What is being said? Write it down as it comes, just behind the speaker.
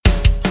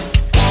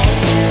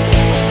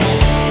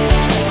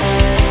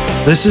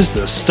This is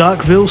the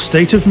Starkville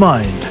State of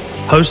Mind,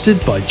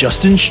 hosted by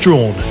Justin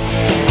Strawn.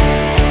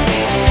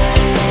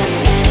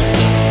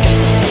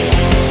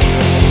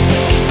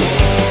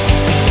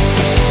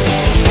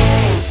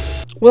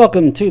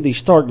 Welcome to the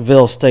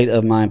Starkville State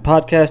of Mind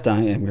podcast.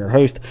 I am your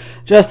host,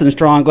 Justin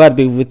Strong. Glad to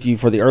be with you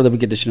for the early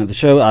week edition of the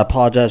show. I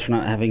apologize for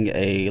not having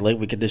a late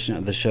week edition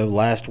of the show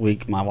last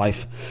week. My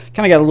wife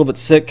kind of got a little bit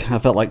sick. I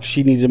felt like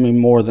she needed me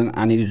more than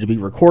I needed to be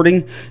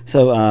recording,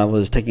 so I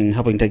was taking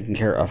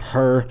care of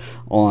her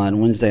on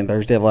Wednesday and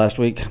Thursday of last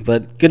week.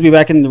 But good to be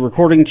back in the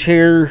recording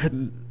chair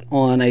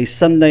on a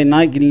Sunday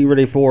night, getting you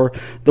ready for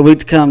the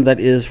week to come that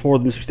is for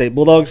the Mississippi State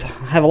Bulldogs. I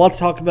have a lot to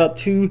talk about.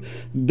 Two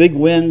big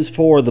wins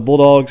for the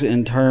Bulldogs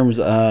in terms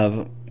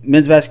of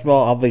men's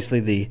basketball. Obviously,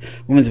 the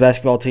women's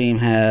basketball team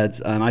had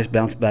a nice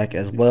bounce back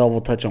as well.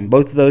 We'll touch on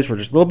both of those for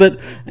just a little bit,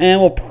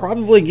 and we'll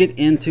probably get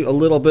into a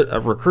little bit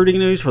of recruiting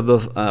news for the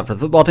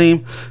football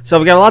team. So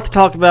we've got a lot to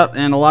talk about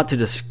and a lot to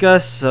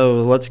discuss, so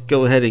let's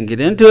go ahead and get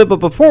into it. But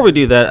before we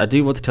do that, I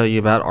do want to tell you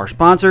about our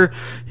sponsor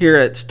here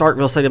at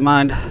Starkville State of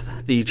Mind,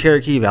 the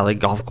Cherokee Valley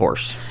Golf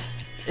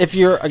Course. If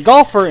you're a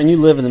golfer and you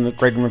live in the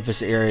greater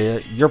Memphis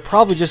area, you're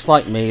probably just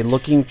like me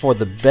looking for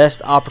the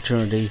best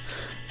opportunity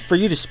for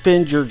you to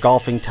spend your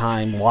golfing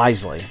time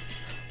wisely.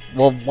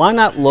 Well, why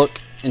not look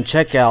and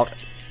check out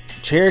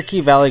Cherokee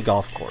Valley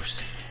Golf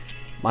Course?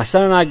 My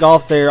son and I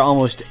golf there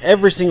almost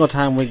every single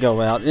time we go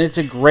out, and it's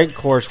a great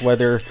course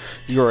whether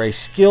you're a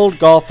skilled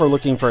golfer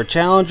looking for a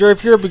challenge or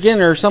if you're a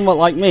beginner, somewhat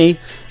like me,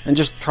 and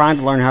just trying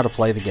to learn how to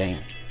play the game.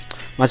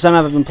 My son and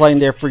I have been playing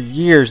there for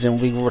years,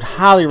 and we would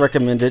highly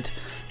recommend it.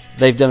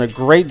 They've done a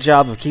great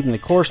job of keeping the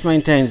course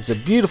maintained. It's a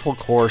beautiful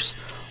course,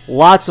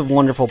 lots of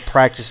wonderful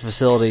practice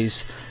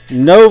facilities.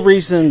 No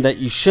reason that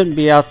you shouldn't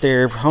be out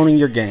there honing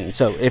your game.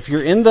 So if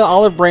you're in the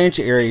Olive Branch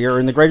area or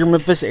in the greater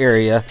Memphis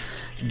area,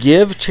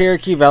 give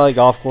Cherokee Valley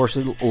Golf Course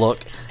a look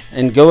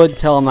and go ahead and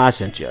tell them I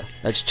sent you.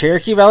 That's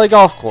Cherokee Valley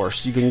Golf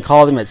Course. You can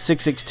call them at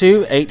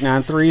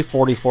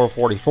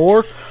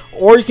 662-893-4444,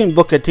 or you can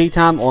book a tee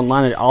time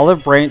online at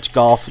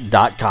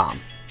olivebranchgolf.com.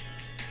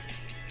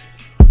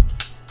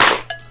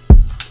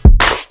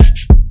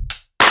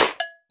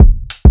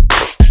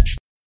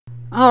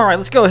 All right,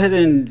 let's go ahead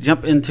and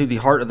jump into the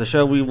heart of the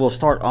show. We will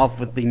start off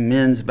with the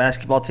men's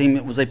basketball team.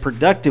 It was a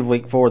productive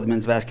week for the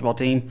men's basketball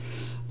team.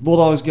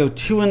 Bulldogs go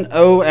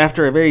 2-0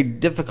 after a very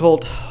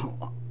difficult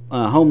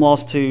home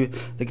loss to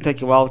the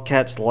Kentucky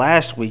Wildcats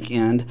last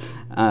weekend.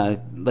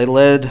 They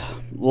led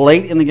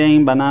late in the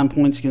game by 9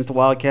 points against the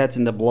Wildcats,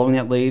 ended up blowing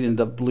that lead,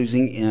 ended up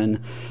losing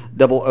in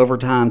double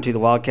overtime to the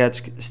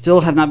Wildcats.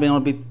 Still have not been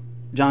able to beat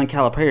John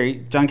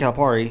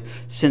Calipari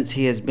since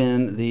he has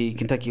been the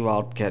Kentucky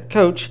Wildcat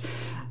coach.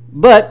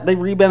 But they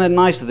rebounded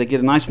nicely. They get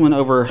a nice win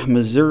over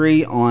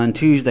Missouri on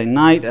Tuesday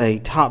night, a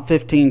top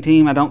 15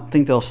 team. I don't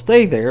think they'll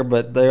stay there,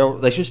 but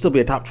they should still be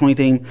a top 20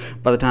 team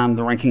by the time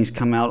the rankings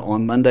come out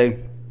on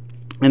Monday.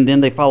 And then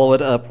they follow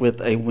it up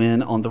with a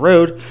win on the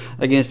road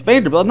against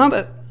Vanderbilt.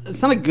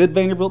 It's not a good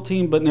Vanderbilt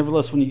team, but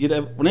nevertheless,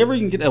 whenever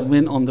you can get a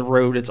win on the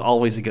road, it's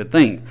always a good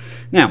thing.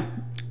 Now,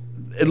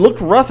 it looked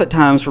rough at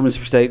times for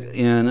Mississippi State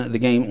in the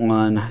game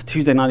on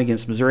Tuesday night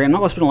against Missouri. I'm not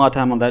going to spend a lot of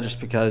time on that just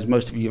because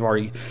most of you have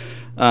already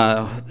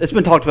it's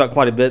been talked about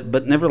quite a bit,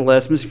 but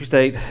nevertheless, Mississippi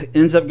State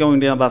ends up going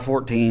down by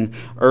 14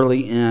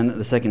 early in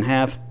the second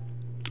half.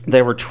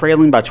 They were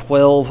trailing by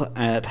 12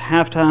 at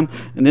halftime,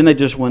 and then they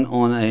just went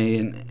on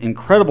an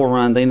incredible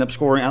run. They end up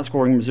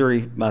outscoring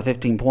Missouri by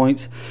 15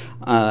 points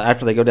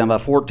after they go down by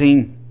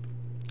 14.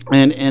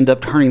 And end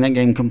up turning that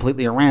game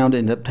completely around,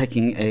 end up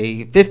taking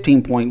a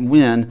 15-point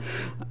win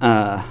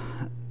at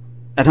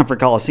Humphrey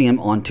Coliseum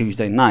on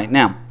Tuesday night.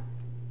 Now,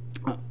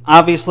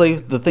 obviously,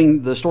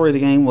 the story of the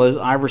game was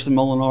Iverson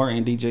Molinar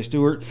and DJ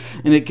Stewart,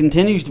 and it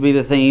continues to be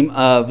the theme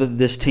of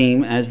this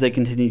team as they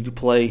continue to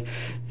play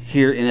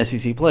here in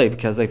SEC play,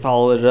 because they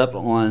followed it up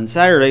on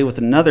Saturday with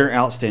another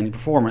outstanding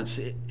performance.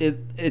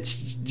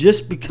 It's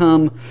just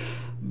become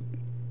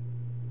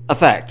a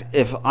fact.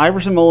 If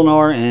Iverson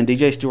Molinar and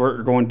DJ Stewart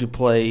are going to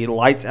play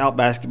lights-out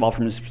basketball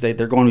for Mississippi State,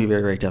 they're going to be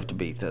very, very tough to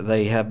beat.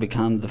 They have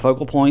become the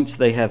focal points.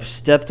 They have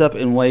stepped up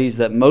in ways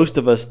that most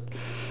of us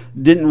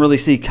didn't really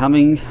see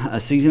coming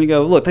a season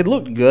ago. Look, they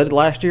looked good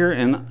last year,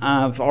 and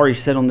I've already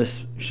said on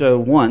this show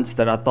once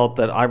that I thought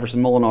that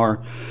Iverson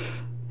Molinar,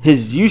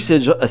 his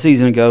usage a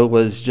season ago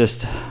was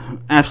just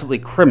absolutely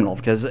criminal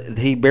because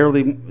he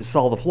barely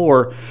saw the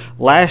floor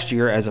last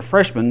year as a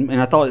freshman,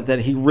 and I thought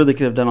that he really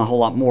could have done a whole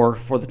lot more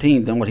for the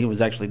team than what he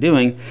was actually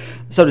doing.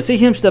 So to see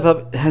him step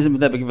up hasn't been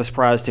that big of a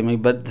surprise to me,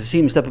 but to see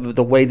him step up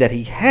the way that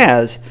he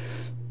has,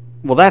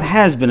 well, that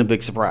has been a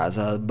big surprise.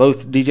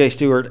 Both DJ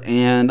Stewart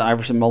and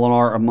Iverson Molinar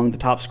are among the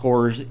top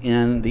scorers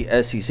in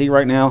the SEC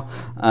right now.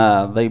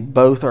 They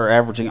both are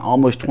averaging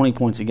almost 20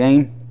 points a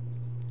game.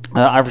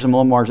 Iverson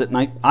Molinar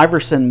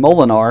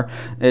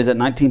is at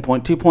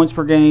 19.2 points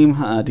per game.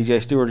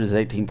 DJ Stewart is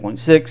at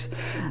 18.6.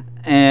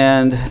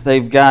 And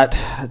they've got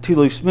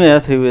Tulu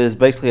Smith, who is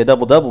basically a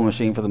double-double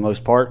machine for the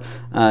most part.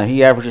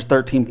 He averages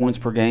 13 points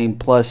per game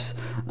plus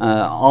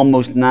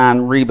almost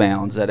 9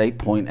 rebounds at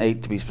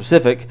 8.8 to be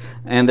specific.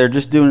 And they're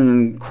just doing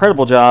an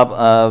incredible job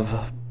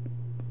of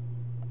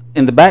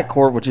in the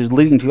backcourt, which is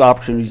leading to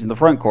opportunities in the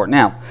front court.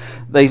 Now,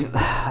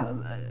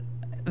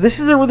 this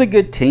is a really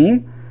good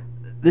team.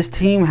 This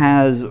team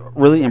has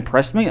really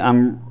impressed me.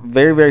 I'm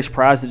very, very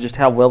surprised at just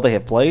how well they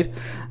have played.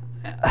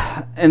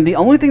 And the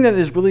only thing that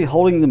is really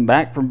holding them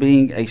back from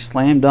being a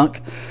slam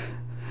dunk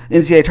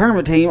NCAA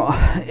tournament team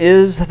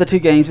is the 2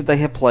 games that they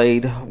have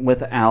played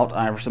without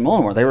Iverson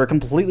Molinar. They were a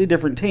completely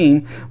different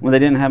team when they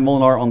didn't have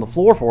Molinar on the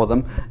floor for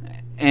them,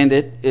 and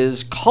it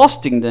is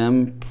costing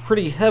them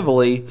pretty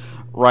heavily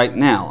right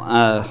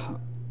now.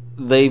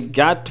 They've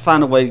got to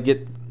find a way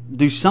to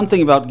do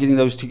something about getting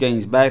those 2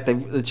 games back.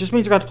 It just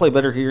means they've got to play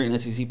better here in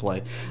SEC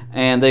play,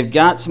 and they've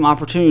got some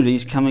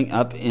opportunities coming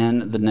up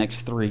in the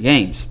next 3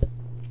 games.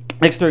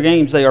 Next 3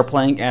 games, they are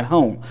playing at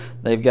home.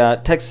 They've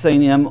got Texas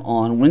A&M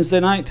on Wednesday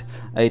night,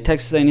 a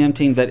Texas A&M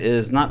team that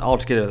is not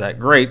altogether that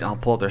great. I'll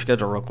pull up their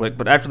schedule real quick.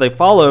 But after they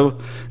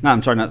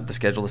not the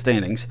schedule, the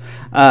standings.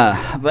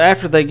 But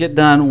after they get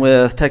done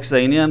with Texas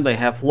A&M, they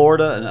have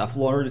Florida, a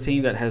Florida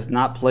team that has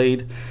not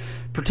played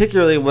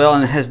particularly well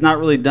and has not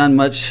really done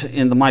much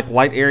in the Mike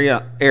White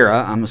era.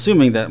 I'm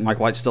assuming that Mike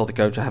White's still the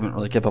coach. I haven't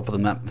really kept up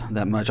with them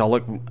that much. I'll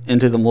look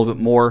into them a little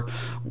bit more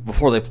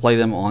before they play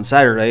them on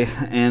Saturday.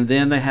 And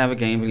then they have a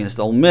game against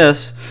Ole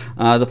Miss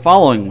the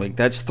following week.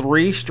 That's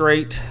 3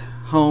 straight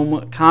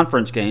home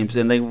conference games,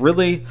 and you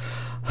really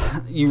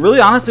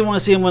honestly want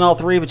to see them win all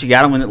 3, but you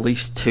got to win at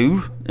least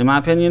 2, in my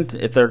opinion,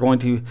 if they're going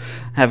to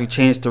have a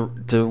chance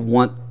to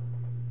want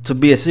to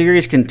be a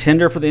serious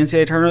contender for the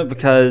NCAA tournament,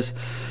 because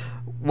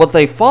what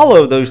they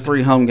follow those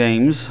 3 home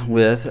games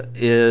with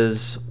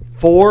is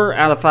 4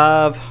 out of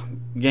 5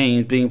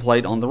 games being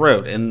played on the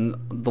road. And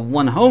the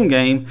 1 home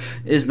game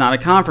is not a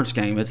conference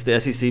game. It's the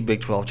SEC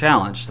Big 12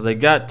 Challenge. So they've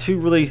got 2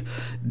 really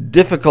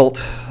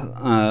difficult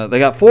they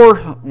got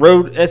 4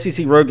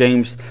 SEC road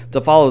games to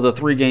follow the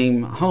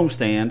 3-game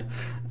homestand.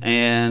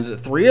 And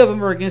 3 of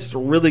them are against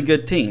really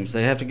good teams.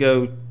 They have to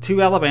go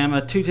to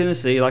Alabama, to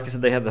Tennessee. Like I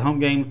said, they have the home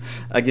game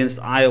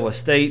against Iowa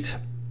State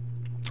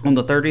on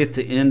the 30th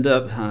to end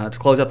up to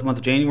close out the month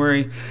of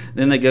January.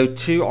 Then they go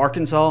to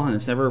Arkansas, and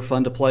it's never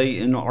fun to play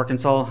in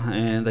Arkansas.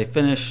 And they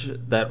finish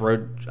that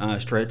road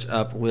stretch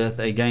up with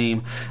a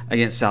game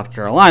against South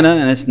Carolina,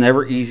 and it's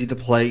never easy to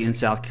play in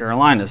South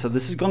Carolina. So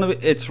this is going to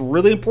be, it's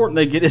really important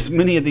they get as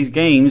many of these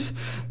games,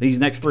 these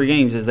next 3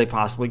 games, as they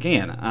possibly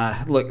can.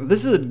 Look,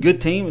 this is a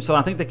good team, so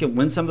I think they can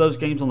win some of those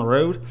games on the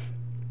road.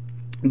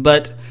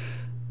 But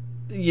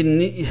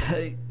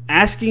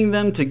asking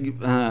them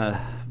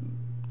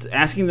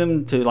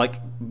to like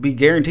be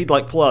guaranteed to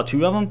like pull out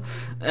 2 of them,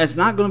 it's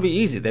not going to be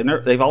easy.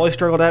 They've always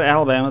struggled at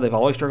Alabama. They've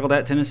always struggled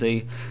at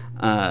Tennessee.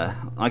 Like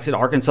I said,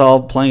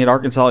 playing at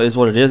Arkansas is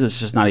what it is. It's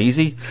just not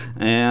easy.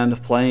 And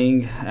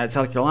playing at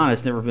South Carolina,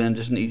 it's never been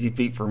just an easy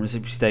feat for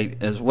Mississippi State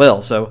as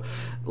well. So,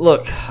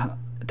 look,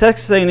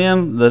 Texas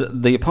A&M,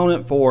 the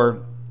opponent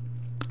for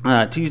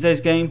Wednesday's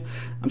game.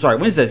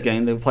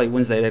 They play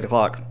Wednesday at 8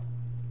 o'clock.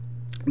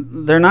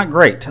 They're not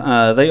great.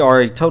 They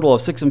are a total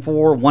of 6-4,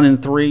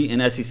 1-3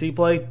 in SEC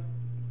play,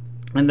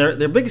 and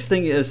their biggest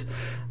thing is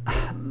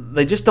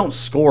they just don't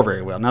score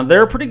very well. Now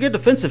they're a pretty good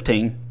defensive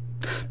team,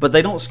 but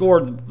they don't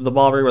score the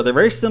ball very well. They're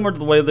very similar to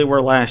the way they were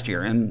last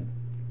year, and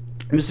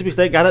Mississippi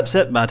State got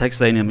upset by Texas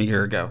A&M a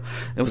year ago.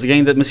 It was a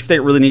game that Mississippi State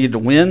really needed to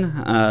win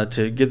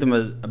to give them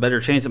a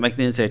better chance at making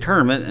the NCAA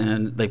tournament,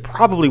 and they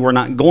probably were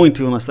not going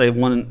to unless they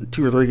won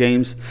 2 or 3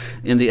 games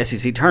in the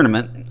SEC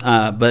tournament.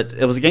 But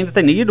it was a game that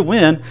they needed to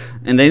win,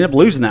 and they ended up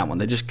losing that one.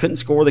 They just couldn't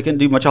score. They couldn't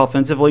do much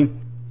offensively,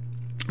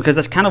 because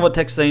that's kind of what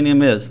Texas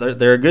A&M is.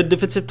 They're a good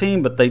defensive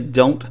team, but they're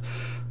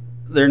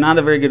not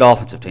a very good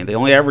offensive team. They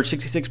only average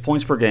 66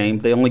 points per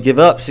game. They only give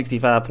up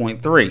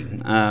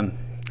 65.3.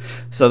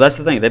 So that's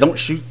the thing. They don't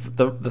shoot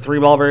the 3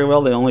 ball very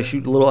well. They only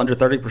shoot a little under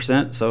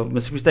 30%. So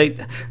Mississippi State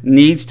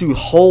needs to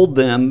hold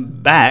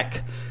them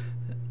back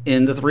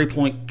in the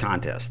 3-point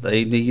contest.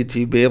 They need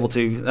to be able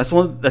to. That's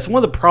one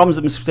of the problems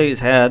that Mississippi State has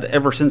had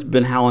ever since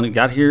Ben Howland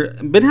got here.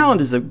 Ben Howland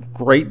is a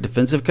great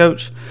defensive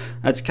coach.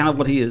 That's kind of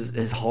what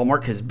his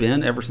hallmark has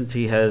been ever since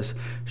he has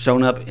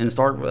shown up in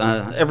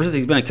ever since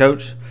he's been a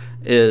coach,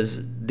 is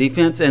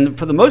defense. And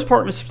for the most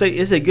part, Mississippi State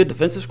is a good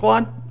defensive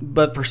squad.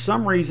 But for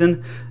some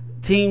reason,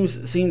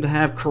 teams seem to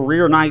have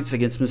career nights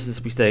against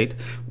Mississippi State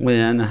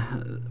from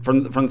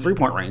the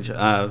 3-point range.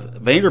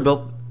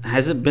 Vanderbilt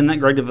hasn't been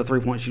that great of a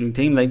 3-point shooting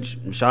team. They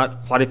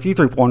shot quite a few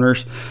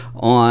 3-pointers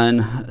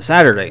on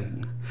Saturday.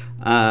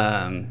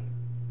 I'm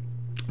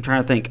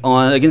trying to think.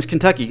 Against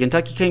Kentucky.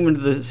 Kentucky came into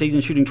the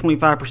season shooting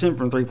 25%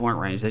 from 3-point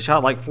range. They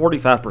shot like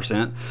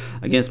 45%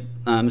 against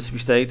Mississippi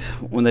State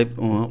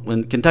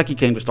when Kentucky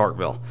came to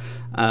Starkville.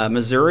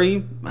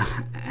 Missouri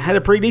had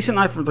a pretty decent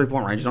night from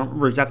 3-point range. I don't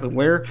remember exactly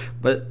where,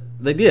 but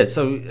they did.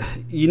 So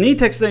you need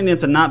Texas A&M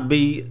to not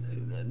be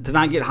to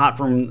not get hot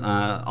from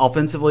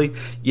offensively,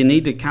 you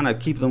need to kind of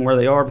keep them where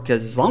they are,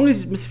 because as long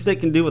as Mississippi State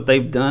can do what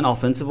they've done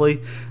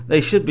offensively,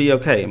 they should be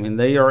okay. I mean,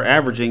 they are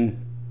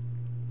averaging,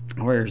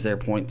 where's their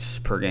points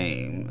per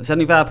game?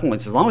 75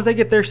 points. As long as they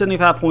get their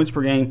 75 points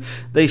per game,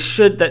 that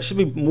should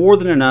be more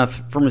than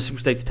enough for Mississippi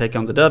State to take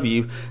on the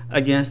W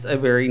against a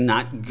very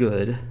not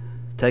good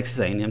Texas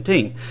A&M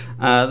team.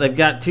 They've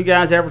got two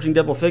guys averaging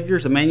double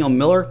figures. Emmanuel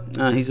Miller,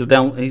 he's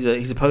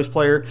a post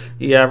player.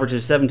 He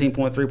averages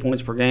 17.3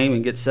 points per game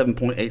and gets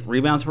 7.8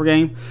 rebounds per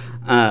game.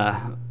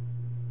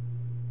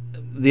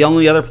 The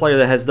only other player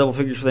that has double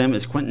figures for them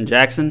is Quentin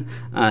Jackson.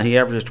 He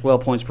averages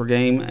 12 points per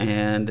game,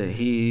 and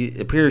he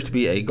appears to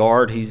be a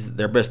guard. He's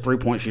their best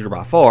three-point shooter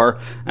by far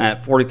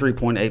at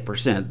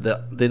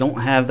 43.8%. They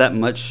don't have that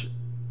much.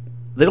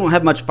 They don't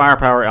have much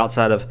firepower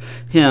outside of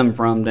him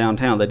from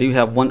downtown. They do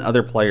have one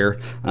other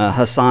player,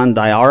 Hassan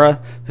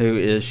Diarra, who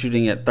is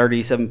shooting at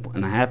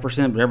 37.5%, but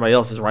everybody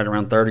else is right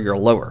around 30 or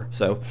lower.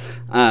 So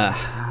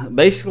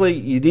basically,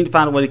 you need to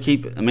find a way to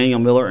keep Emmanuel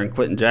Miller and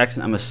Quentin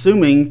Jackson. I'm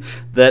assuming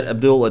that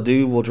Abdul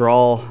Adu will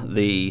draw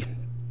the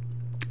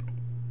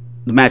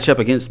matchup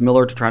against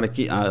Miller to try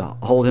to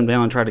hold him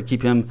down and try to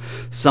keep him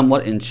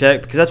somewhat in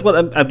check, because that's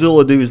what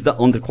Abdul Adu is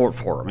on the court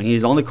for. I mean,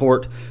 he's on the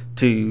court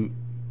to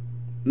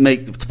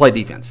play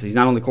defense. He's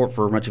not on the court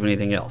for much of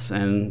anything else.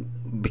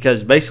 And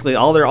because basically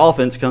all their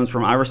offense comes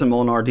from Iverson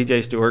Molinar,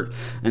 DJ Stewart,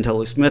 and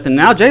Tolu Smith. And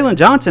now Jalen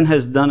Johnson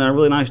has done a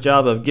really nice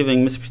job of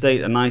giving Mississippi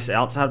State a nice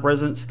outside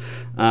presence.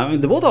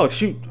 The Bulldogs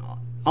shoot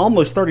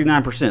almost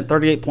 39%,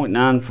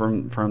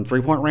 38.9 from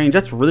three-point range.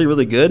 That's really,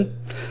 really good.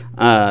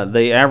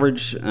 They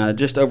average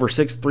just over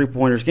 6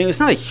 three-pointers a game. It's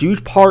not a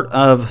huge part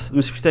of the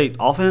Mississippi State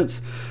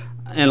offense,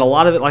 and a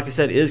lot of it, like I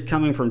said, is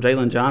coming from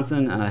Jalen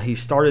Johnson. He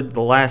started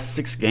the last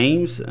 6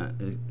 games,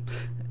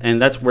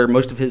 and that's where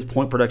most of his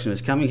point production is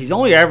coming. He's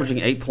only averaging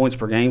 8 points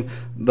per game,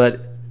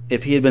 but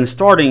if he had been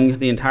starting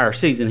the entire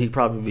season, he'd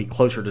probably be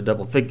closer to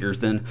double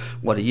figures than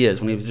what he is.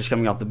 When he was just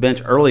coming off the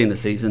bench early in the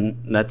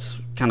season, that's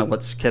kind of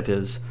what's kept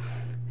his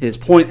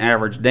point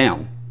average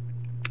down.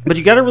 But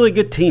you got a really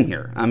good team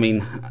here. I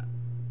mean,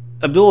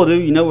 Abdul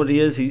Adu, you know what he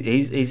is.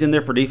 He's in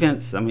there for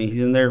defense. I mean,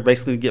 he's in there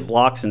basically to get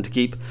blocks and to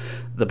keep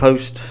the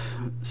post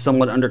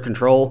somewhat under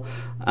control.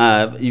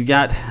 You've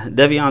got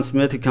Devion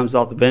Smith, who comes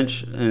off the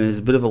bench and has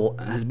been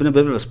a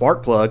bit of a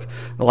spark plug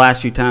the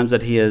last few games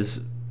that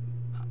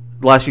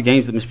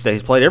Mississippi State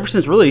has played. Ever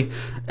since really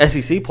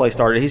SEC play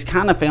started, he's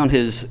kind of found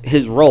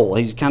his role.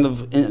 He's kind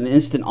of an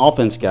instant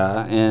offense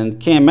guy. And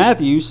Cam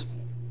Matthews,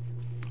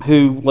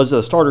 who was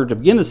a starter to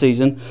begin the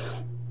season,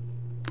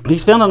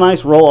 he's found a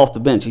nice role off the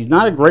bench. He's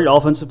not a great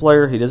offensive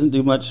player. He doesn't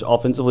do much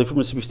offensively for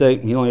Mississippi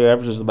State. He only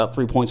averages about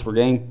 3 points per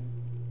game.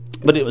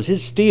 But it was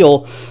his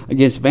steal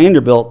against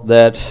Vanderbilt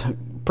that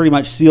pretty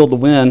much sealed the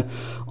win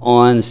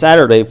on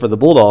Saturday for the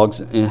Bulldogs.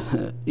 It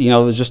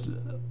was just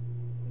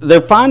they're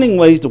finding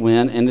ways to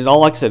win, and it all,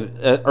 like I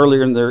said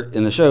earlier in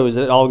the show, is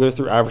that it all goes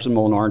through Iverson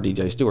Molinar and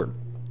DJ Stewart.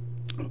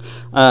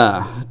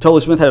 Tolu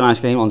Smith had a nice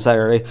game on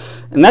Saturday,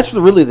 and that's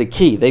really the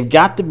key. They've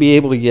got to be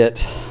able to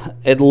get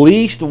at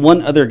least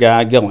one other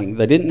guy going.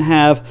 They didn't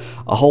have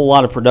a whole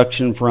lot of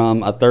production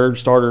from a third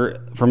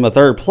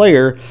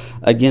player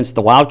against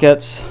the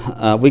Wildcats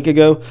a week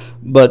ago,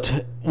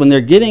 but when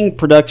they're getting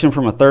production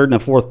from a third and a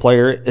fourth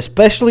player,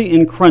 especially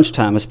in crunch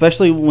time,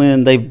 especially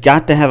when they've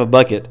got to have a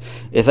bucket,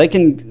 if they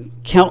can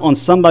count on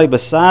somebody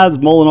besides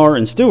Molinar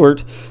and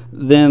Stewart,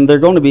 then they're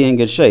going to be in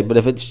good shape. But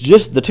if it's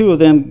just the two of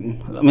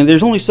them, I mean,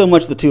 there's only so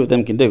much the two of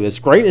them can do. As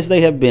great as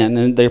they have been,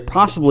 and they're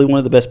possibly one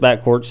of the best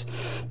backcourts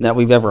that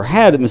we've ever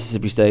had at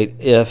Mississippi State,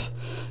 if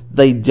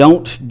they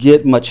don't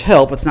get much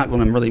help, it's not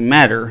going to really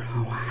matter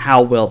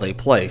how well they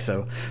play.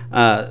 So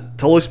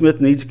Tolu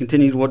Smith needs to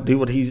continue to do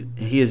what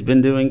he has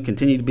been doing,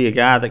 continue to be a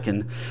guy that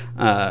can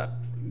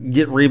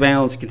get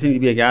rebounds, continue to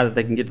be a guy that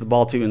they can get the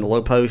ball to in the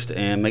low post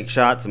and make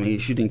shots. I mean,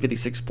 he's shooting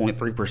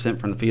 56.3%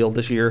 from the field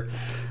this year.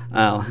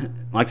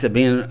 Like I said,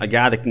 being a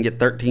guy that can get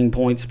 13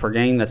 points per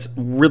game, that's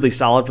really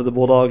solid for the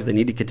Bulldogs. They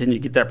need to continue to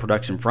get that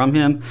production from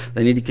him.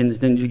 They need to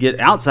continue to get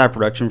outside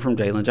production from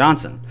Jalen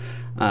Johnson.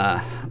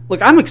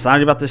 Look, I'm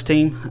excited about this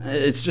team.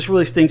 It just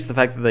really stinks the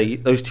fact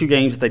that those 2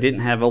 games that they didn't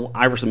have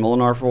Iverson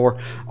Molinar for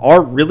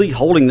are really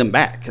holding them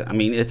back. I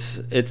mean, it's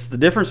the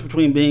difference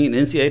between being an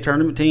NCAA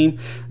tournament team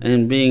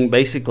and being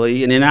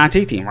basically an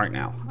NIT team right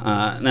now.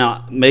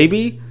 Now,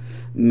 maybe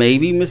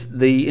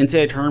the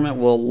NCAA tournament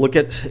will look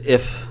at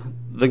if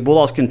the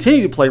Bulldogs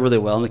continue to play really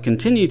well and they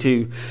continue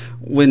to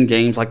win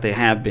games like they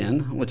have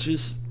been, which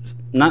is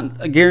not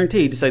a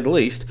guarantee to say the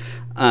least.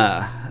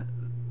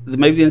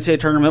 Maybe the NCAA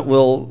tournament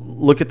will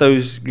look at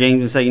those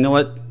games and say, you know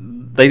what,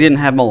 they didn't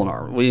have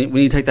Molinar. We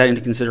need to take that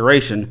into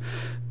consideration.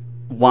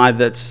 Why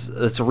that's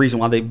a reason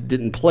why they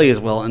didn't play as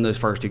well in those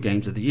first 2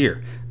 games of the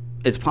year.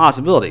 It's a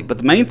possibility. But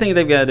the main thing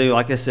they've got to do,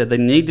 like I said, they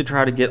need to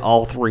try to get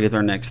all 3 of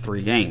their next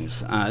 3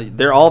 games.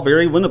 They're all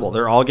very winnable.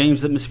 They're all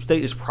games that Mississippi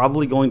State is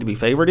probably going to be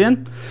favored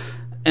in,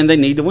 and they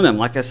need to win them.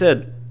 Like I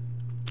said,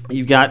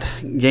 You got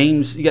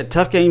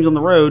tough games on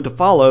the road to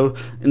follow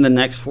in the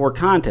next 4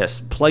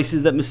 contests,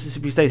 places that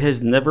Mississippi State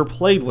has never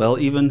played well,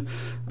 even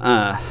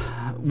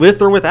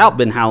with or without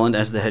Ben Howland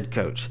as the head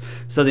coach.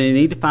 So they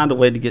need to find a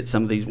way to get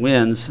some of these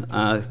wins,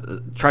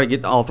 try to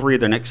get all 3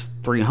 of their next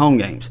 3 home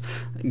games.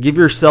 Give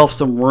yourself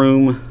some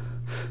room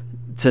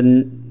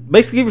to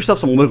basically give yourself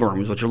some wiggle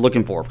room is what you're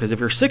looking for, because if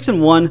you're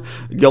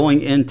 6-1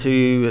 going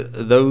into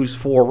those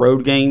 4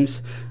 road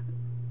games,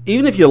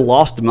 even if you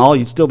lost them all,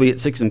 you'd still be at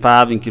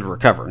 6-5 and you could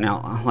recover.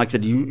 Now, like I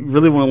said, you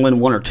really want to win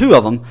 1 or 2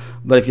 of them,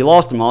 but if you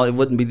lost them all, it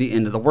wouldn't be the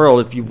end of the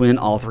world if you win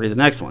all 3 of the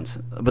next ones.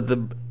 But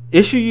the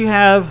issue you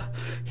have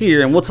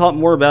here, and we'll talk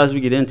more about as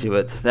we get into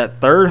it, that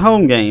 3rd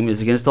home game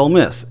is against Ole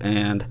Miss.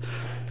 And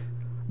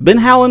Ben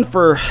Howland,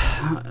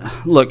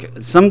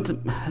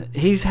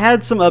 he's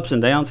had some ups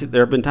and downs.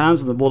 There have been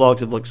times when the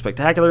Bulldogs have looked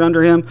spectacular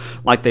under him,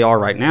 like they are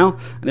right now,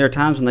 and there are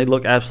times when they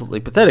look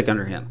absolutely pathetic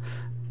under him.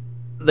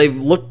 They've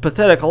looked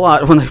pathetic a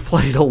lot when they've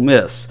played Ole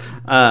Miss.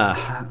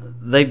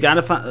 They've got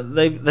to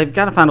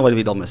find a way to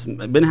beat Ole Miss.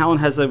 Ben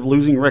Howland has a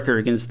losing record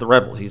against the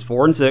Rebels. He's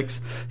 4-6.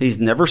 He's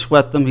never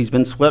swept them. He's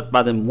been swept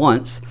by them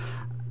once,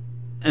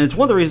 and it's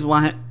one of the reasons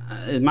why,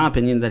 in my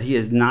opinion, that he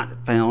has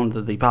not found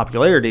the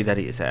popularity that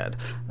he has had,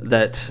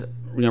 that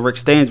Rick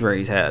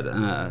Stansbury's had,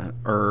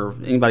 or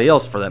anybody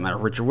else for that matter,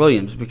 Richard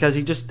Williams, because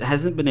he just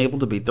hasn't been able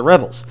to beat the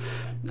Rebels.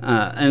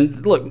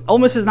 And look, Ole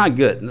Miss is not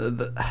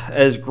good.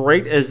 As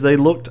great as they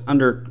looked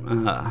under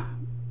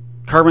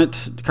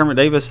Kermit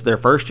Davis their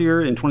first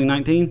year in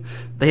 2019,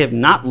 they have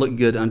not looked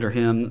good under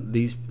him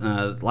these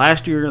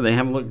last year. They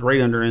haven't looked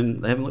great under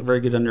him. They haven't looked very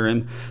good under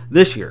him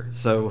this year.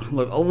 So,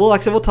 look,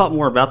 like I said, we'll talk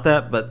more about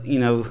that, but,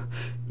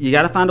 you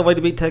got to find a way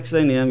to beat Texas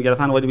A&M. You got to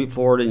find a way to beat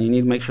Florida, and you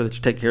need to make sure that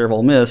you take care of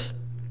Ole Miss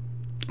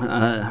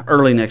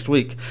early next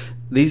week.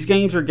 These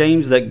games are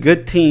games that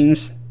good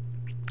teams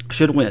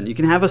should win. You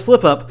can have a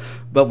slip up,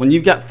 but when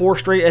you've got 4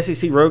 straight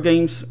SEC road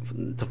games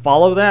to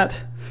follow that,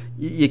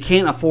 you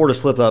can't afford a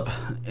slip up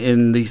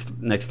in these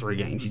next 3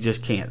 games. You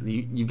just can't.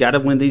 You've got to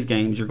win these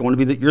games. You're going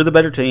to be you're the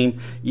better team.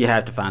 You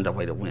have to find a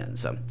way to win.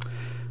 So,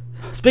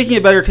 speaking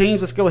of better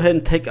teams, let's go ahead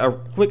and take a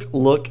quick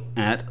look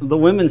at the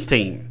women's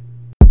team.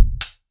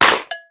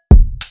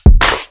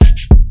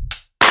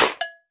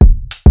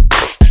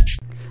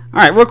 All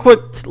right, real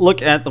quick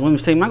look at the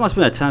women's team. I'm not going to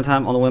spend a ton of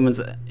time on the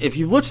women's. If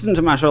you've listened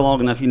to my show long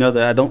enough, you know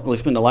that I don't really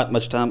spend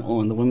much time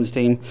on the women's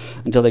team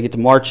until they get to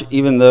March,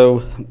 even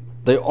though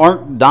they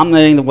aren't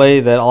dominating the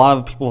way that a lot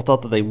of people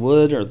thought that they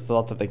would or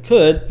thought that they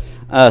could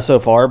so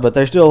far, but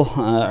they're still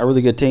a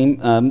really good team.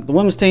 The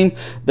women's team,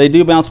 they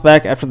do bounce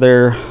back after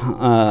their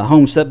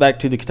home setback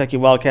to the Kentucky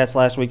Wildcats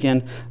last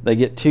weekend. They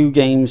get 2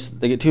 games.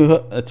 They get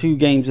two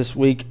games this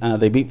week.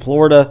 They beat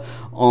Florida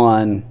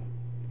on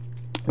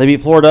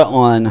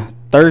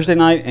Thursday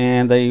night,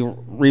 and they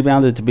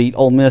rebounded to beat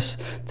Ole Miss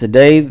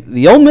today.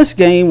 The Ole Miss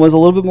game was a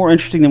little bit more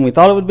interesting than we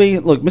thought it would be.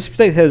 Look, Mississippi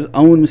State has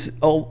owned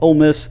Ole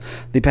Miss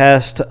the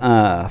past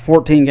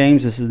 14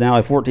 games. This is now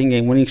a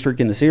 14-game winning streak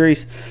in the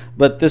series,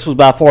 but this was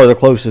by far the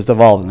closest of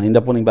all of them. They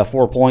ended up winning by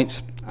 4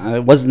 points.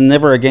 It was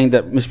never a game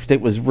that Mississippi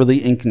State was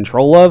really in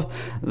control of.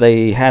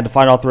 They had to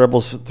fight off the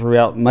Rebels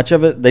throughout much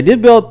of it. They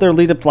did build their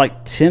lead up to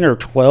like 10 or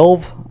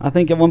 12, I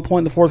think, at one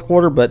point in the fourth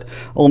quarter, but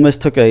Ole Miss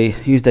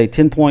used a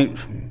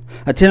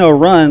 10-0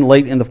 run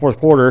late in the fourth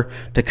quarter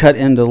to cut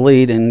into the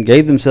lead and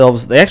gave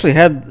themselves. They actually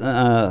had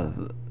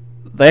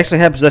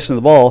possession of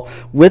the ball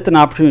with an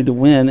opportunity to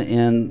win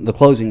in the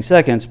closing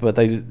seconds, but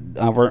they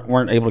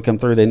weren't able to come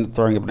through. They ended up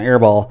throwing up an air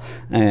ball,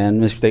 and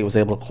Mississippi State was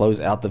able to close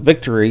out the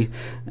victory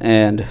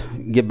and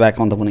get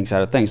back on the winning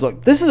side of things.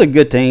 Look, this is a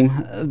good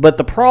team, but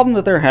the problem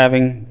that they're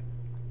having,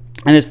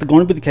 and it's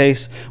going to be the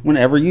case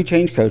whenever you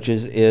change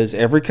coaches, is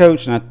every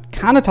coach, and I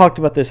kind of talked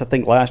about this, I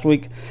think, last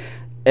week,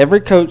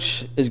 every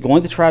coach is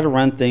going to try to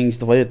run things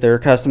the way that they're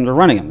accustomed to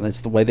running them.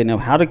 It's the way they know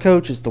how to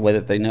coach. It's the way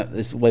that they know.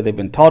 It's the way they've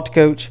been taught to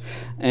coach.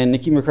 And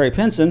Nikki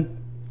McCray-Penson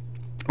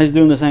is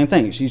doing the same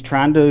thing. She's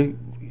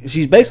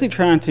basically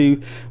trying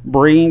to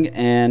bring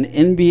an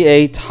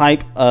NBA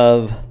type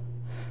of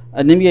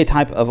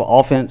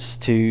offense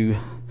to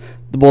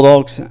the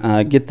Bulldogs.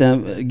 Get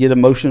a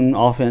motion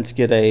offense.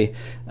 Get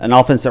an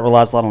offense that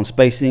relies a lot on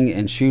spacing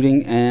and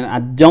shooting. And I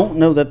don't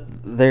know that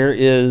there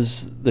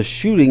is the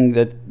shooting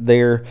that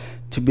they're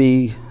to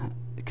be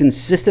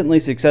consistently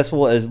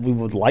successful as we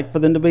would like for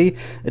them to be.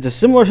 It's a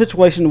similar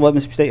situation to what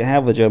Mississippi State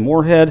had with Joe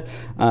Moorhead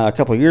a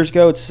couple of years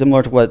ago. It's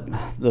similar to what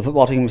the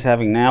football team is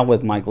having now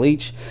with Mike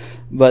Leach.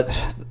 But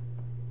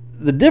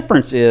the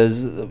difference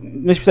is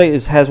Mississippi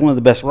State has one of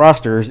the best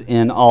rosters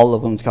in all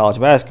of women's college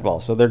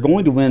basketball. So they're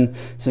going to win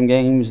some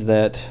games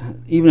that,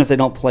 even if they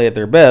don't play at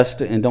their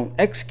best and don't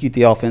execute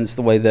the offense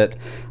the way that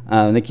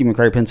Nikki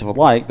McCray-Penson would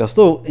like, they'll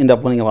still end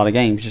up winning a lot of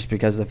games just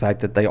because of the fact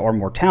that they are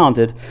more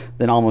talented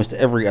than almost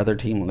every other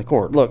team on the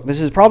court. Look,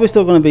 this is probably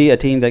still going to be a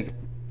team that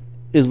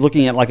is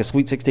looking at like a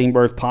Sweet 16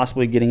 berth,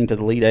 possibly getting into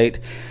the Elite 8.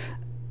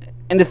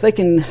 And if they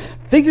can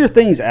figure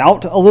things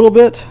out a little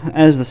bit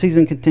as the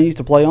season continues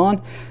to play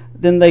on,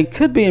 then they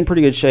could be in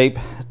pretty good shape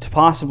to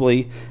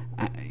possibly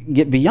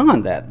get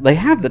beyond that. They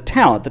have the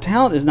talent. The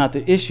talent is not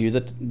the issue.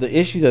 The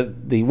issue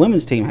that the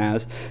women's team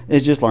has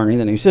is just learning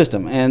the new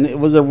system. And it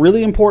was a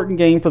really important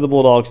game for the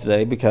Bulldogs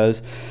today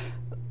because,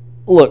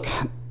 look,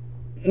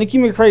 Nikki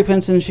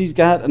McCray-Penson, she's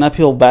got an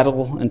uphill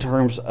battle in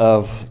terms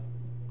of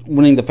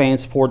winning the fan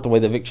support the way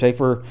that Vic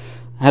Schaefer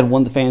had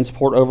won the fan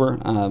support over.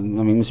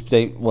 Mississippi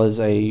State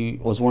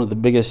was one of the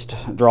biggest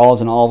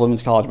draws in all of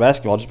women's college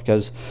basketball just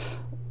because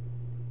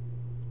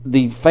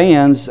the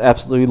fans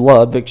absolutely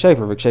loved Vic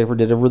Schaefer. Vic Schaefer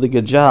did a really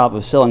good job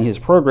of selling his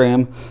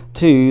program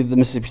to the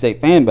Mississippi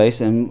State fan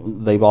base,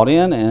 and they bought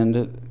in, and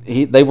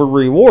they were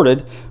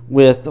rewarded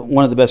with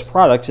one of the best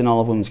products in all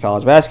of women's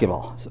college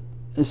basketball.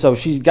 So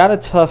she's got a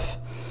tough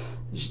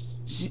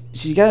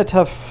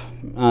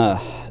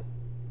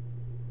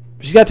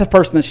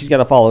person that she's got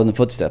to follow in the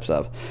footsteps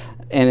of,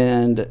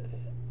 and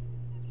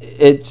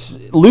it's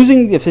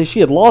losing. If she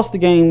had lost the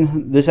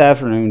game this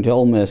afternoon to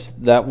Ole Miss,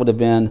 that would have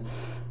been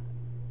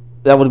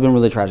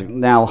really tragic.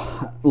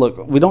 Now,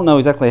 look, we don't know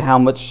exactly how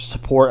much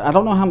support. I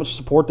don't know how much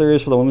support there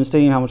is for the women's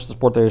team, how much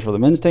support there is for the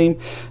men's team,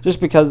 just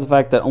because of the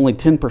fact that only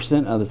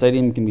 10% of the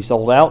stadium can be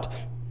sold out.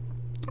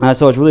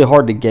 So it's really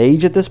hard to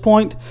gauge at this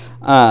point.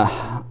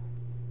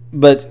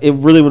 But it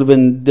really would have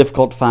been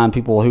difficult to find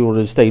people who would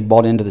have stayed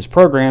bought into this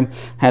program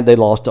had they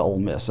lost to Ole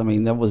Miss. I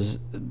mean, that was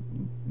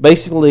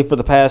basically for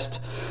the past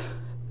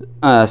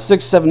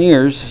 6-7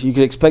 years, you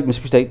could expect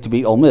Mississippi State to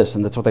beat Ole Miss,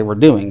 and that's what they were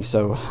doing.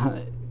 So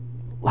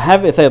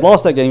if they had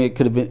lost that game, it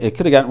could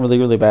have gotten really,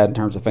 really bad in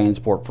terms of fan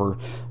support for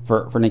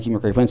Nikki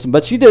McCray-Penson.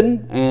 But she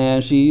didn't,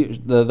 and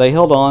they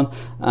held on.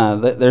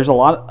 There's a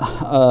lot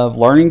of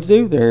learning to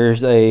do.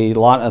 There's a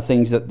lot of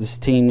things that this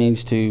team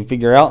needs to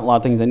figure out, a lot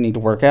of things they need to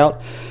work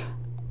out.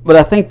 But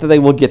I think that they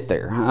will get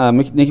there.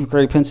 Nikki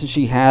McCray-Penson,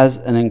 she has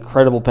an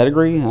incredible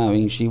pedigree. I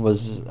mean, she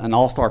was an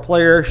all-star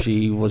player.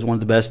 She was one of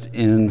the best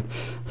in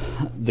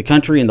the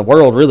country, in the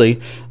world, really,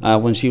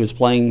 when she was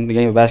playing the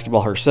game of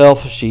basketball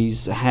herself.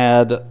 She's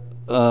had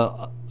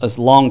a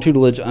long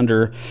tutelage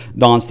under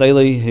Dawn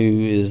Staley, who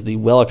is the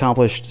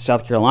well-accomplished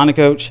South Carolina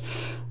coach,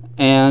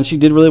 and she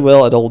did really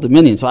well at Old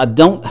Dominion. So I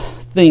don't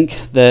think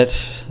that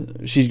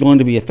she's going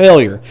to be a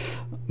failure,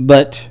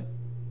 but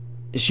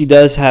she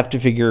does have to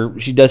make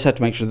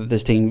sure that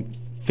this team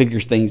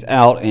figures things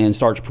out and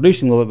starts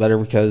producing a little bit better,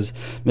 because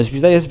Mississippi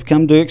State has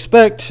come to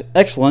expect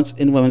excellence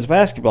in women's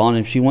basketball, and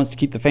if she wants to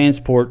keep the fan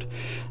support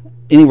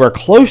anywhere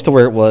close to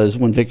where it was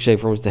when Vic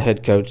Schaefer was the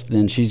head coach,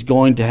 then she's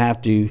going to have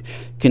to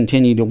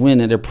continue to win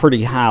at a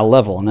pretty high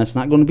level, and that's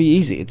not going to be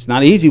easy. It's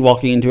not easy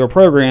walking into a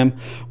program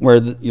where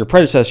your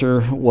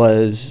predecessor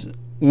was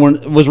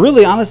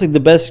really, honestly, the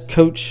best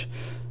coach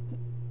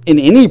in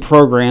any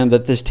program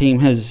that the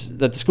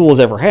school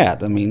has ever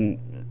had. I mean,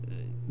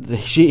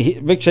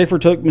 Vic Schaefer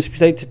took Mississippi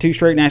State to 2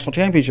 straight national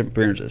championship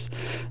appearances.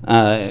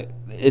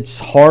 It's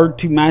hard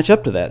to match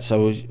up to that.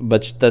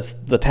 But that's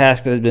the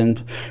task that has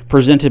been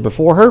presented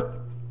before her,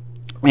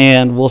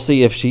 and we'll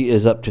see if she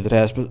is up to the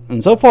task.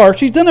 And so far,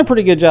 she's done a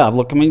pretty good job.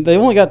 Look, I mean, they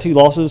only got 2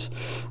 losses.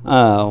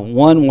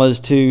 One was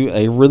to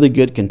a really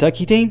good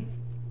Kentucky team,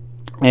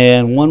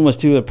 and one was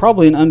to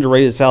probably an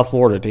underrated South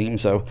Florida team.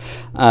 So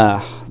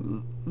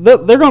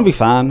they're going to be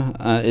fine.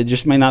 It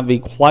just may not be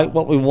quite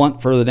what we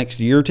want for the next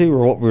year or two,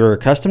 or what we're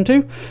accustomed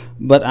to.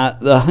 But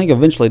I think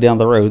eventually down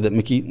the road that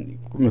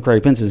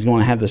McCray-Penson is going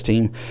to have this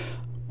team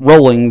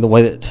rolling the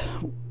way that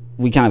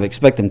we kind of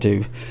expect them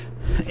to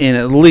in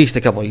at least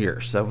a couple of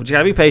years. So we just got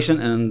to be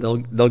patient, and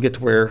they'll get to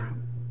where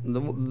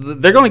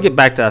they're going to get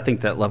back to, I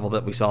think, that level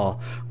that we saw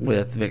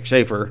with Vic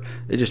Schaefer.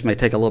 It just may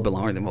take a little bit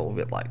longer than what we'll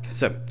get like.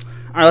 So, all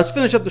right, let's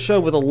finish up the show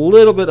with a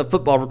little bit of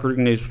football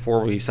recruiting news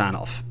before we sign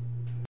off.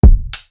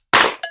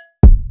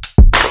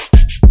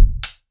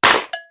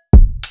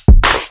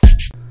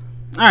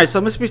 All right,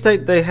 so Mississippi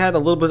State, they had a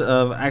little bit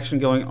of action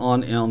going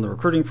on the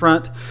recruiting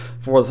front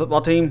for the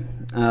football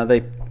team.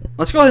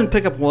 Let's go ahead and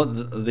pick up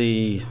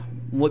the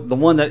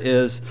one that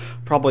is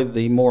probably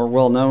the more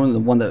well-known, the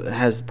one that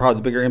has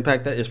probably the bigger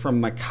impact. That is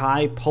from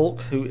Makai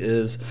Polk, who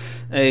is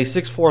a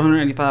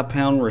 6'4",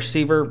 185-pound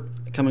receiver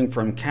coming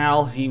from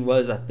Cal. He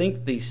was, I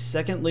think, the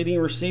second leading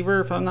receiver,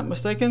 if I'm not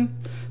mistaken.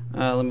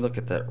 Let me look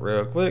at that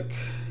real quick.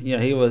 Yeah,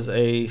 he was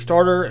a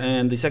starter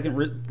and the second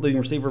leading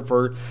receiver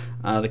for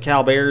the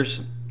Cal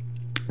Bears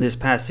this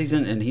past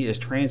season, and he is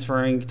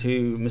transferring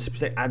to Mississippi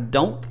State. I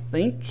don't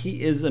think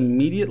he is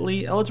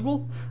immediately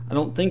eligible. I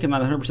don't think, I'm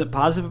not 100%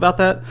 positive about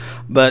that,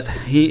 but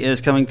he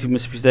is coming to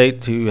Mississippi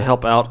State to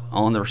help out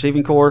on the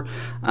receiving corps.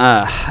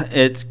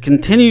 It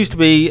continues to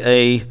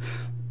be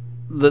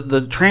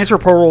the transfer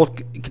portal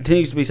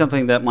continues to be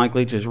something that Mike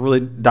Leach is really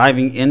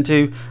diving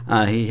into.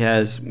 He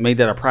has made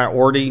that a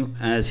priority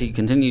as he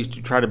continues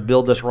to try to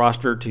build this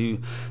roster to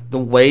the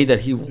way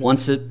that he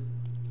wants it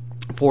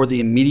for the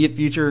immediate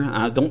future.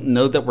 I don't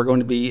know that we're going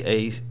to be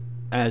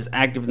as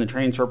active in the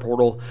transfer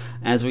portal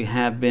as we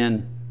have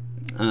been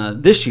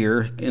this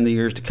year in the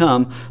years to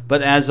come,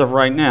 but as of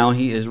right now,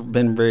 he has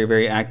been very,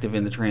 very active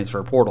in the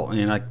transfer portal.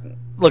 And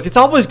look, it's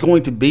always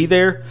going to be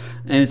there,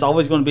 and it's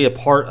always going to be a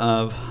part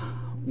of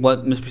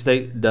what Mississippi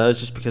State does,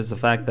 just because of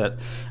the fact that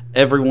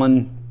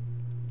everyone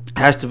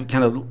has to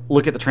kind of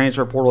look at the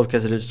transfer portal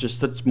because it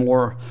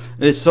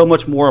is so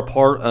much more a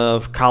part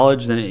of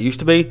college than it used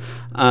to be.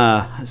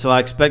 So I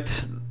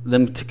expect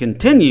them to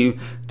continue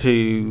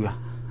to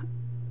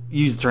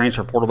use the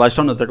transfer portal, but I just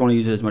don't know if they're going to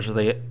use it as much as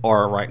they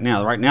are right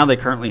now. Right now, they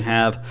currently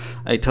have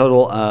a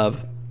total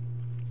of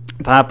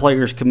 5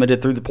 players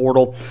committed through the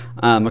portal.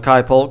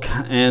 Makai Polk,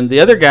 and the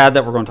other guy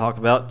that we're going to talk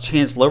about,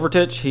 Chance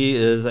Lovertich. He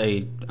is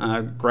a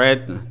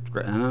grad.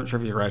 I'm not sure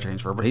if he's a grad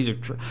transfer, but he's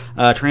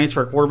a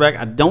transfer quarterback.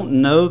 I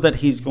don't know that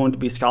he's going to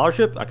be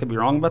scholarship. I could be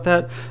wrong about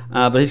that,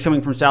 but he's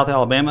coming from South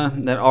Alabama.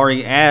 That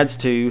already adds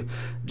to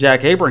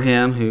Jack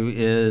Abraham, who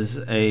is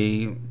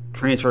a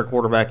transfer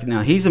quarterback.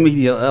 Now he's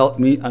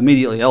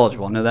immediately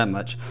eligible. I know that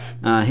much.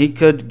 He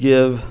could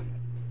give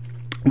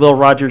Will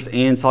Rogers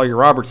and Sawyer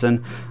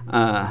Robertson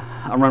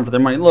a run for their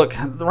money. Look,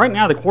 right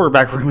now the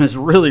quarterback room is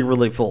really,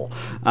 really full.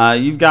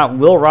 You've got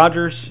Will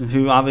Rogers,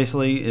 who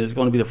obviously is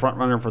going to be the front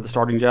runner for the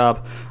starting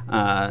job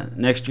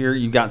next year.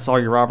 You've got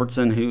Sawyer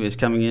Robertson, who is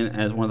coming in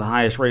as one of the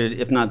highest rated,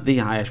 if not the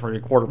highest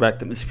rated quarterback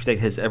that Mississippi State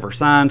has ever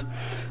signed.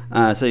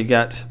 So you've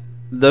got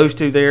those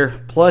two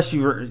there. Plus,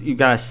 you've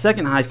got a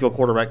second high school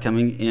quarterback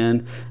coming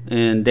in,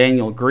 and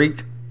Daniel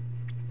Greek.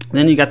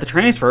 Then you got the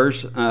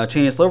transfers,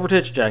 Chance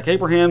Lovertich, Jack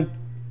Abraham.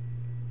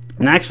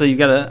 And actually, you've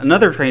got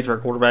another transfer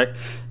quarterback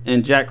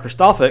in Jack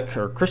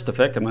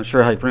Kristofic. I'm not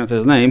sure how you pronounce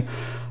his name.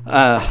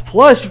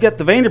 Plus, you've got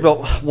the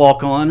Vanderbilt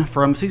walk-on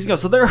from season ago.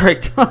 So there are a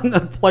ton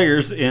of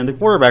players in the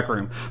quarterback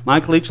room.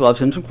 Mike Leach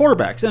loves him some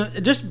quarterbacks,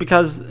 and just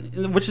because,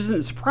 which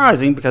isn't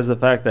surprising because of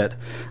the fact that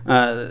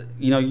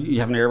you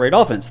have an air raid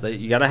offense. That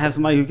you got to have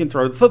somebody who can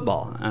throw the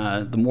football.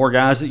 The more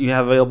guys that you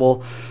have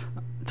available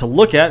to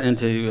look at and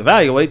to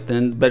evaluate,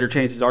 then the better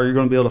chances are you're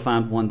going to be able to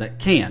find one that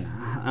can.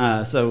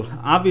 So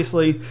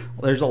obviously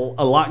there's a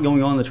lot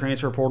going on in the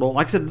transfer portal.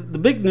 Like I said, the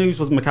big news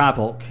was Makai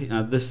Polk.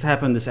 This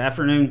happened this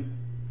afternoon.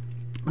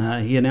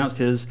 He announced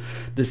his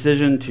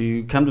decision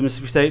to come to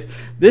Mississippi State.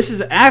 This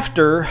is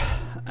after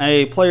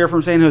a player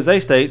from San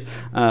Jose State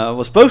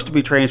was supposed to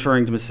be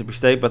transferring to Mississippi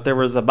State, but there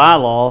was a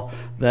bylaw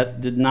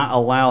that did not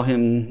allow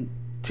him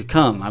to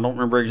come. I don't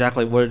remember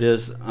exactly what it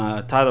is.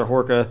 Tyler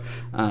Horka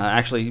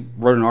actually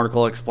wrote an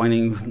article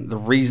explaining the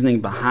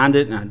reasoning behind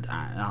it, and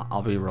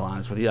I'll be real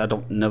honest with you. I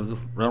don't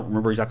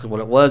remember exactly what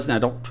it was, and I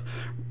don't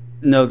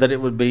know that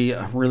it would be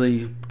a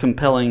really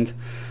compelling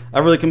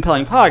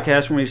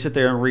podcast for me to sit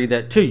there and read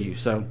that to you.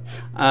 So,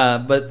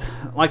 but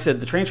like I said,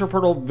 the transfer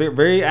portal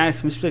very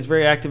active. Mississippi State's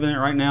very active in it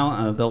right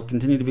now. They'll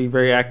continue to be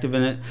very active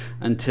in it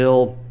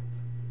until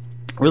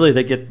really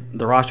they get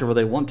the roster where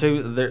they want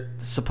to. They're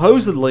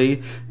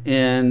supposedly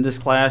in this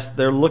class,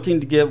 they're looking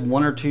to get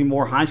 1 or 2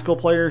 more high school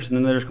players, and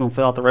then they're just going to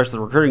fill out the rest of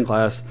the recruiting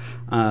class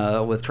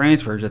with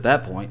transfers at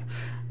that point.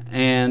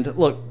 And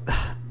look,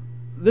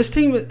 this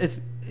team,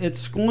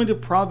 it's going to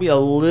probably be a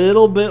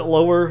little bit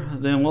lower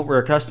than what we're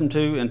accustomed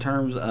to in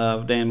terms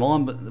of Dan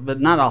Mullen,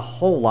 but not a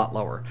whole lot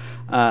lower.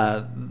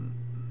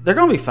 They're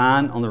going to be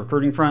fine on the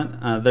recruiting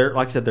front.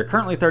 Like I said, they're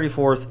currently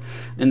 34th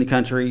in the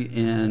country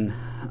in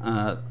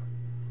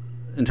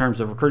terms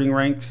of recruiting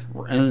ranks.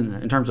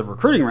 In terms of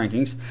recruiting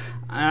rankings,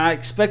 I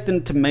expect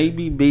them to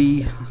maybe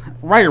be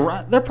right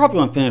around. They're probably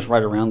going to finish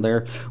right around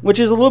there, which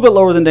is a little bit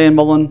lower than Dan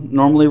Mullen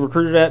normally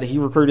recruited at. He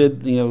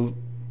recruited,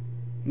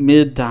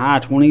 mid to high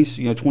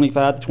 20s.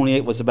 25 to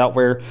 28 was about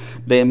where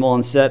Dan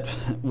Mullen set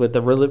with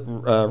a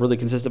really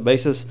consistent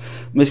basis.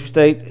 Mississippi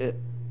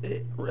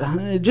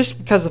State, just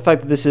because of the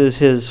fact that this is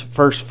his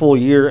first full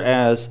year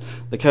as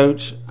the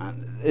coach,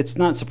 it's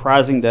not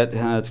surprising that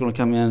it's going to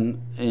come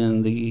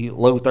in the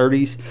low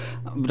 30s,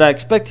 but I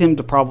expect him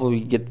to probably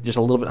get just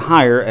a little bit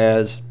higher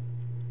as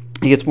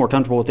he gets more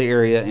comfortable with the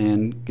area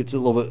and gets a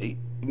little bit,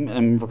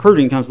 and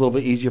recruiting becomes a little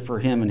bit easier for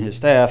him and his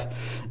staff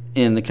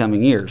in the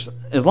coming years.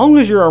 As long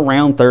as you're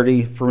around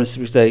 30 for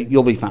Mississippi State,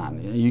 you'll be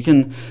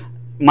fine.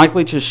 Mike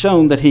Leach has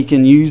shown that he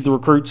can use the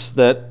recruits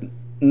that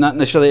not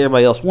necessarily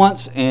everybody else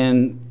wants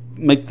and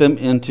make them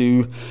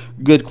into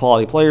good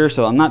quality players,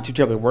 so I'm not too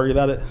terribly worried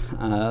about it.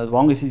 As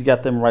long as he's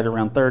got them right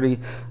around 30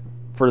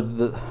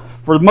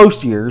 for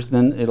most years,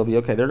 then it'll be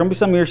okay. There are going to be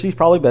some years he's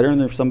probably better, and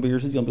there's some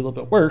years he's going to be a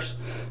little bit worse.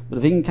 But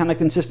if he can kind of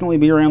consistently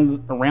be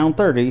around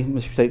 30,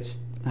 Mississippi State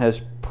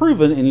has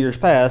proven in years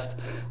past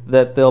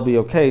that they'll be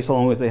okay so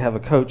long as they have a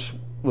coach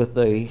with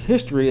a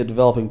history of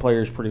developing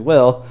players pretty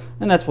well,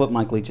 and that's what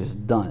Mike Leach has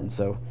done.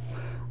 So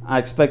I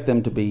expect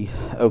them to be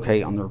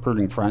okay on the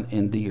recruiting front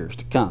in the years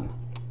to come.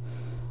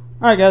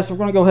 All right, guys, so we're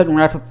going to go ahead and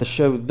wrap up the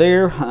show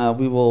there.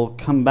 We will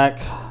come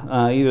back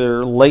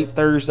either late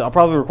Thursday. I'll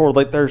probably record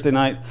late Thursday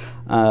night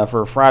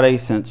for Friday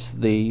since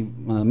the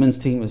men's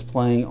team is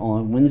playing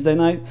on Wednesday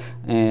night.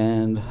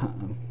 And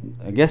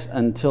I guess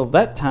until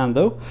that time,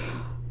 though,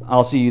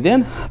 I'll see you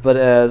then. But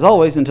as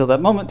always, until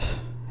that moment,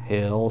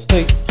 Hail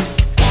State.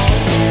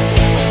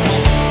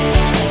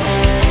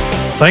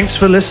 Thanks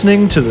for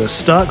listening to the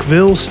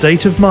Starkville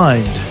State of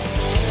Mind.